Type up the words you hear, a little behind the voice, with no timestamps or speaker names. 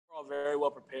all very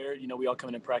well prepared. We all come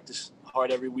in and practice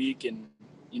hard every week. And,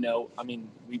 we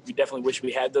definitely wish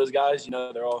we had those guys.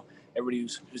 Everybody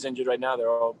who's injured right now, they're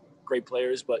all great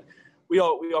players. But we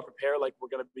all prepare like we're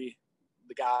going to be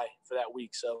the guy for that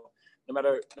week. So no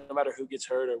matter who gets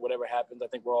hurt or whatever happens, I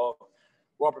think we're all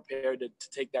prepared to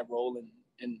take that role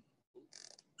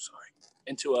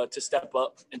to step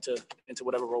up into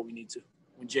whatever role we need to.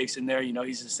 When Jake's in there,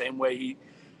 he's the same way. He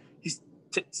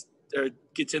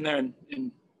gets in there and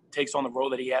takes on the role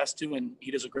that he has to, and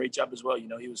he does a great job as well.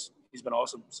 He's been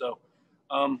awesome. So,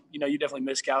 you definitely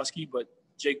miss Kowski, but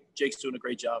Jake's doing a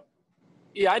great job.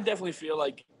 Yeah, I definitely feel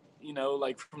like,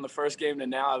 like from the first game to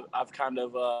now, I've kind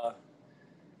of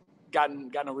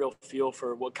gotten a real feel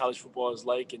for what college football is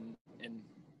like and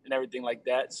everything like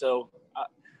that. So,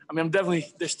 I'm definitely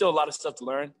 – there's still a lot of stuff to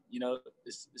learn.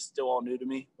 It's still all new to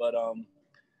me. But I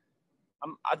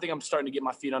think I'm starting to get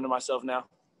my feet under myself now.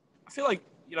 I feel like,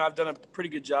 I've done a pretty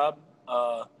good job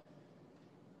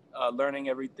learning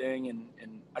everything, and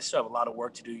I still have a lot of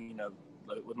work to do,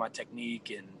 with my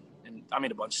technique and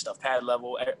a bunch of stuff, pad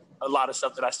level, a lot of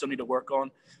stuff that I still need to work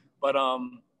on. But,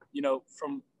 from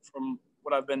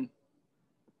what I've been –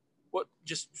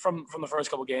 just from the first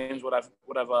couple games, what I've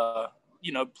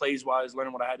plays wise,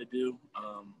 learning what I had to do.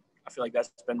 I feel like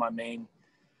that's been my main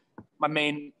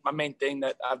thing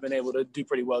that I've been able to do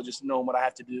pretty well, just knowing what I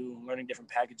have to do, learning different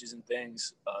packages and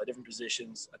things, different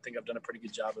positions. I think I've done a pretty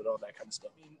good job at all that kind of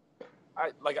stuff. I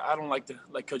don't like to,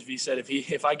 like Coach V said, if he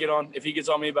gets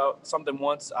on me about something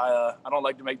once, I don't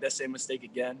like to make that same mistake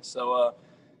again. So,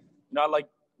 I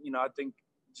think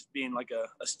just being like a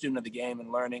student of the game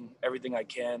and learning everything I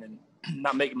can and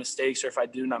not making mistakes, or if I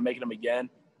do, not making them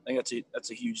again. I think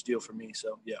that's a huge deal for me.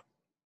 So, yeah.